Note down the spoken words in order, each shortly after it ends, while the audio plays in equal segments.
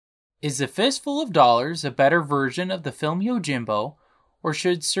Is A Fistful of Dollars a better version of the film Yojimbo, or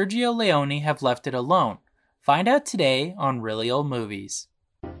should Sergio Leone have left it alone? Find out today on Really Old Movies.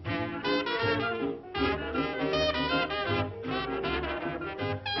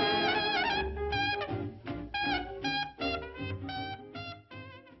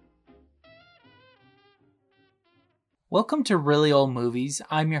 Welcome to Really Old Movies.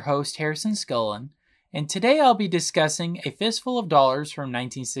 I'm your host, Harrison Scullin, and today I'll be discussing A Fistful of Dollars from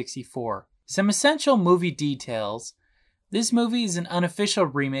 1964. Some essential movie details. This movie is an unofficial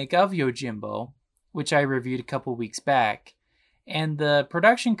remake of Yojimbo, which I reviewed a couple weeks back, and the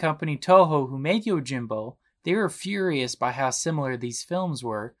production company Toho, who made Yojimbo, they were furious by how similar these films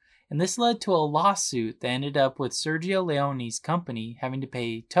were, and this led to a lawsuit that ended up with Sergio Leone's company having to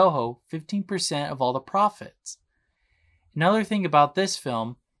pay Toho 15% of all the profits. Another thing about this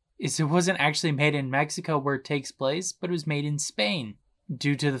film is it wasn't actually made in Mexico where it takes place, but it was made in Spain.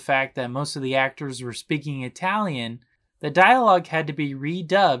 Due to the fact that most of the actors were speaking Italian, the dialogue had to be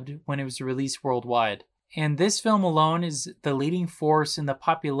redubbed when it was released worldwide. And this film alone is the leading force in the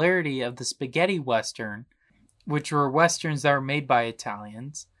popularity of the spaghetti western, which were westerns that were made by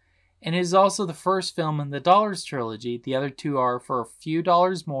Italians. And it is also the first film in the Dollars trilogy. The other two are For a Few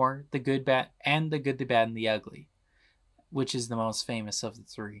Dollars More, The Good, Bad, and The Good, the Bad, and the Ugly, which is the most famous of the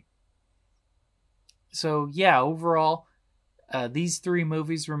three. So yeah, overall, these three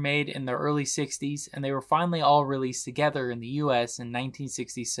movies were made in the early 60s, and they were finally all released together in the US in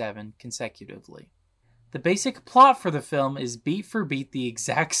 1967 consecutively. The basic plot for the film is beat for beat the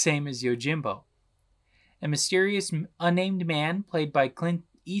exact same as Yojimbo. A mysterious unnamed man, played by Clint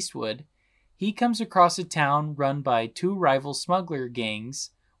Eastwood, he comes across a town run by two rival smuggler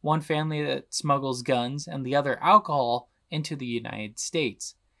gangs, one family that smuggles guns and the other alcohol, into the United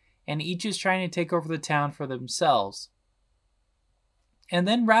States, and each is trying to take over the town for themselves. And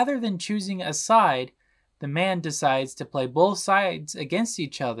then rather than choosing a side, the man decides to play both sides against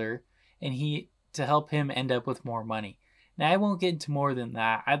each other to help him end up with more money. Now I won't get into more than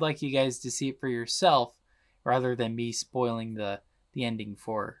that. I'd like you guys to see it for yourself rather than me spoiling the ending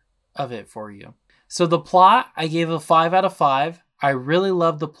of it for you. So the plot, I gave a 5 out of 5. I really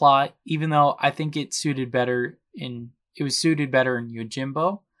love the plot, even though I think it was suited better in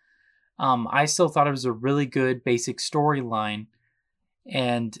Yojimbo. I still thought it was a really good basic storyline,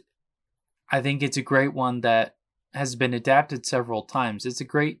 and I think it's a great one that has been adapted several times. It's a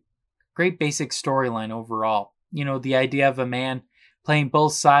great basic storyline overall. You know, the idea of a man playing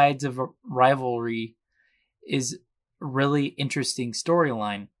both sides of a rivalry is a really interesting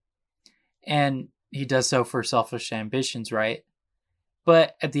storyline, and he does so for selfish ambitions, right?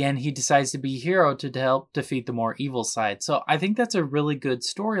 But at the end, he decides to be a hero to help defeat the more evil side. So I think that's a really good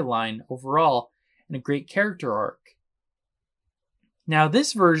storyline overall and a great character arc. Now,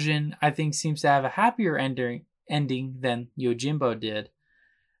 this version, I think, seems to have a happier ending than Yojimbo did.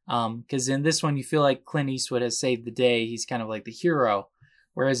 Because in this one, you feel like Clint Eastwood has saved the day. He's kind of like the hero.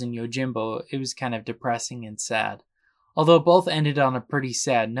 Whereas in Yojimbo, it was kind of depressing and sad. Although both ended on a pretty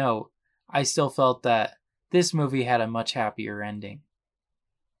sad note, I still felt that this movie had a much happier ending.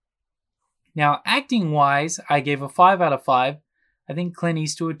 Now, acting-wise, I gave a 5 out of 5. I think Clint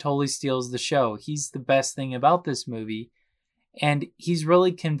Eastwood totally steals the show. He's the best thing about this movie, and he's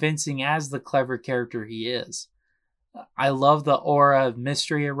really convincing as the clever character he is. I love the aura of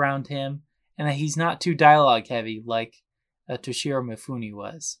mystery around him, and that he's not too dialogue-heavy like Toshiro Mifune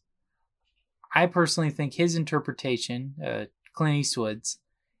was. I personally think his interpretation, Clint Eastwood's,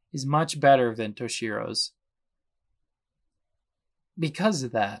 is much better than Toshiro's because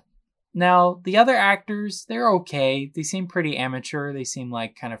of that. Now, the other actors, they're okay. They seem pretty amateur. They seem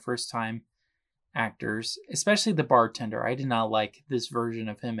like kind of first-time actors, especially the bartender. I did not like this version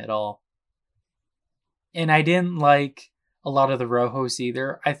of him at all. And I didn't like a lot of the Rojos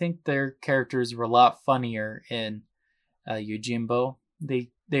either. I think their characters were a lot funnier in Yojimbo. They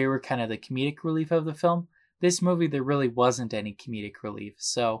were kind of the comedic relief of the film. This movie, there really wasn't any comedic relief,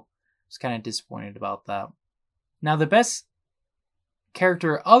 so I was kind of disappointed about that. Now, the best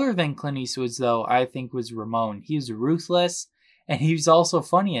character other than Clint Eastwood's, though, I think was Ramon. He was ruthless, and he was also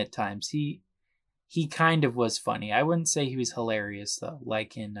funny at times. He kind of was funny. I wouldn't say he was hilarious, though,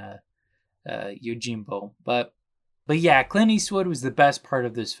 like in Yojimbo. But yeah, Clint Eastwood was the best part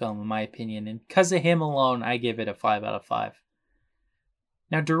of this film, in my opinion, and because of him alone, I give it a 5 out of 5.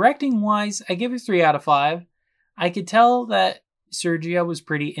 Now, directing-wise, I give it 3 out of 5. I could tell that Sergio was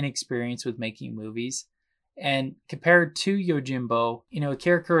pretty inexperienced with making movies. And compared to Yojimbo,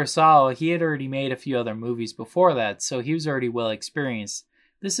 Akira Kurosawa, he had already made a few other movies before that, so he was already well experienced.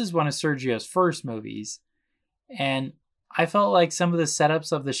 This is one of Sergio's first movies, and I felt like some of the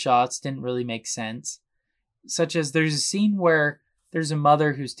setups of the shots didn't really make sense. Such as there's a scene where there's a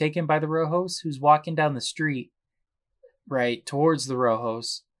mother who's taken by the Rojos who's walking down the street, right, towards the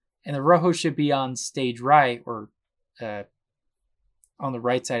Rojos. And the Rojos should be on stage right or on the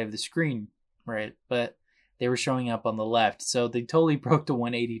right side of the screen, right? But they were showing up on the left. So they totally broke the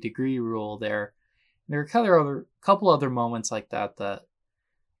 180-degree rule there. And there were a couple other moments like that that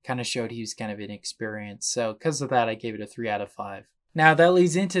kind of showed he was kind of inexperienced. So because of that, I gave it a 3 out of 5. Now that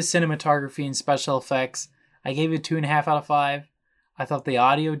leads into cinematography and special effects. I gave it 2.5 out of 5. I thought the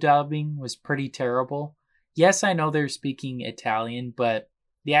audio dubbing was pretty terrible. Yes, I know they're speaking Italian, but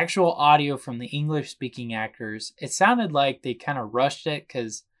the actual audio from the English-speaking actors, it sounded like they kind of rushed it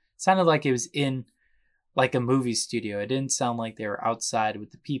because it sounded like it was in like a movie studio. It didn't sound like they were outside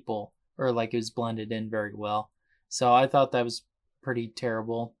with the people or like it was blended in very well. So I thought that was pretty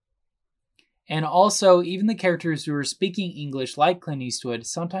terrible. And also, even the characters who were speaking English like Clint Eastwood,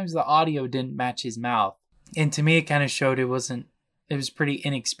 sometimes the audio didn't match his mouth. And to me, it kind of showed it was pretty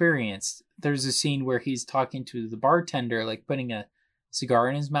inexperienced. There's a scene where he's talking to the bartender, like putting a cigar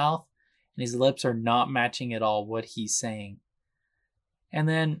in his mouth, and his lips are not matching at all what he's saying. And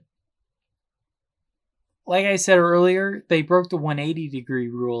then, like I said earlier, they broke the 180-degree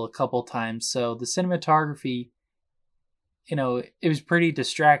rule a couple times, so the cinematography, it was pretty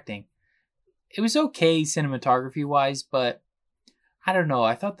distracting. It was okay cinematography-wise, but I don't know.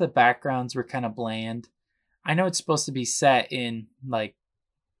 I thought the backgrounds were kind of bland. I know it's supposed to be set in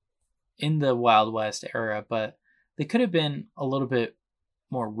the Wild West era, but they could have been a little bit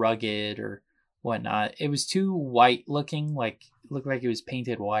more rugged or whatnot. It was too white looking, it looked like it was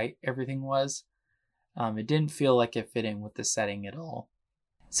painted white, everything was. It didn't feel like it fit in with the setting at all.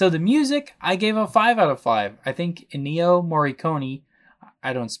 So the music, I gave a 5 out of 5. I think Ennio Morricone,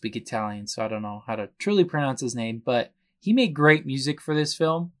 I don't speak Italian, so I don't know how to truly pronounce his name, but he made great music for this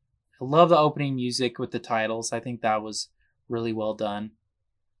film. I love the opening music with the titles. I think that was really well done.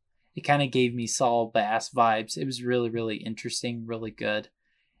 It kind of gave me Saul Bass vibes. It was really, really interesting, really good.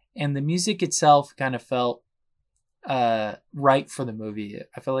 And the music itself kind of felt right for the movie.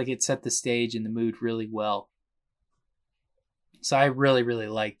 I felt like it set the stage and the mood really well. So I really, really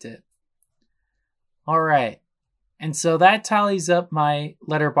liked it. All right. And so that tallies up my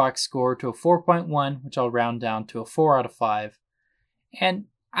Letterboxd score to a 4.1, which I'll round down to a 4 out of 5. And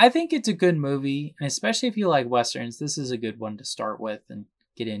I think it's a good movie, and especially if you like Westerns, this is a good one to start with and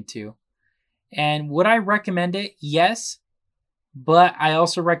get into. And would I recommend it? Yes. But I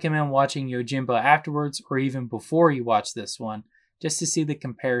also recommend watching Yojimbo afterwards or even before you watch this one, just to see the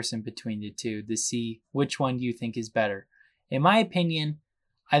comparison between the two, to see which one you think is better. In my opinion,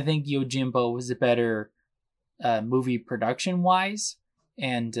 I think Yojimbo was a better movie production-wise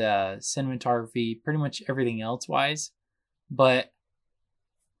and cinematography, pretty much everything else-wise. But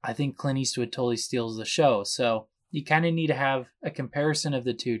I think Clint Eastwood totally steals the show. So you kind of need to have a comparison of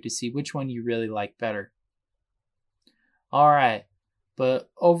the two to see which one you really like better. All right. But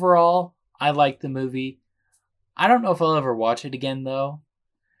overall, I like the movie. I don't know if I'll ever watch it again, though.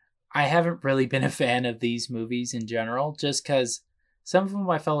 I haven't really been a fan of these movies in general, just because some of them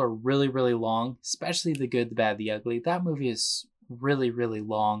I felt are really, really long, especially The Good, the Bad, the Ugly. That movie is really, really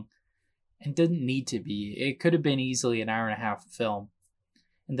long and didn't need to be. It could have been easily an hour and a half film.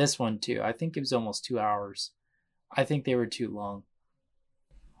 And this one, too. I think it was almost 2 hours. I think they were too long.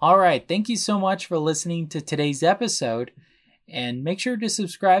 All right. Thank you so much for listening to today's episode. And make sure to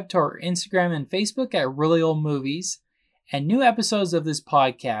subscribe to our Instagram and Facebook at Really Old Movies. And new episodes of this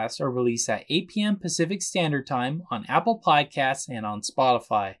podcast are released at 8 p.m. Pacific Standard Time on Apple Podcasts and on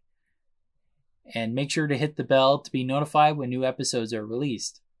Spotify. And make sure to hit the bell to be notified when new episodes are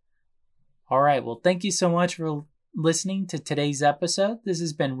released. All right. Well, thank you so much for listening to today's episode. This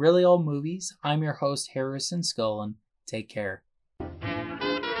has been Really Old Movies. I'm your host, Harrison Scullin. Take care.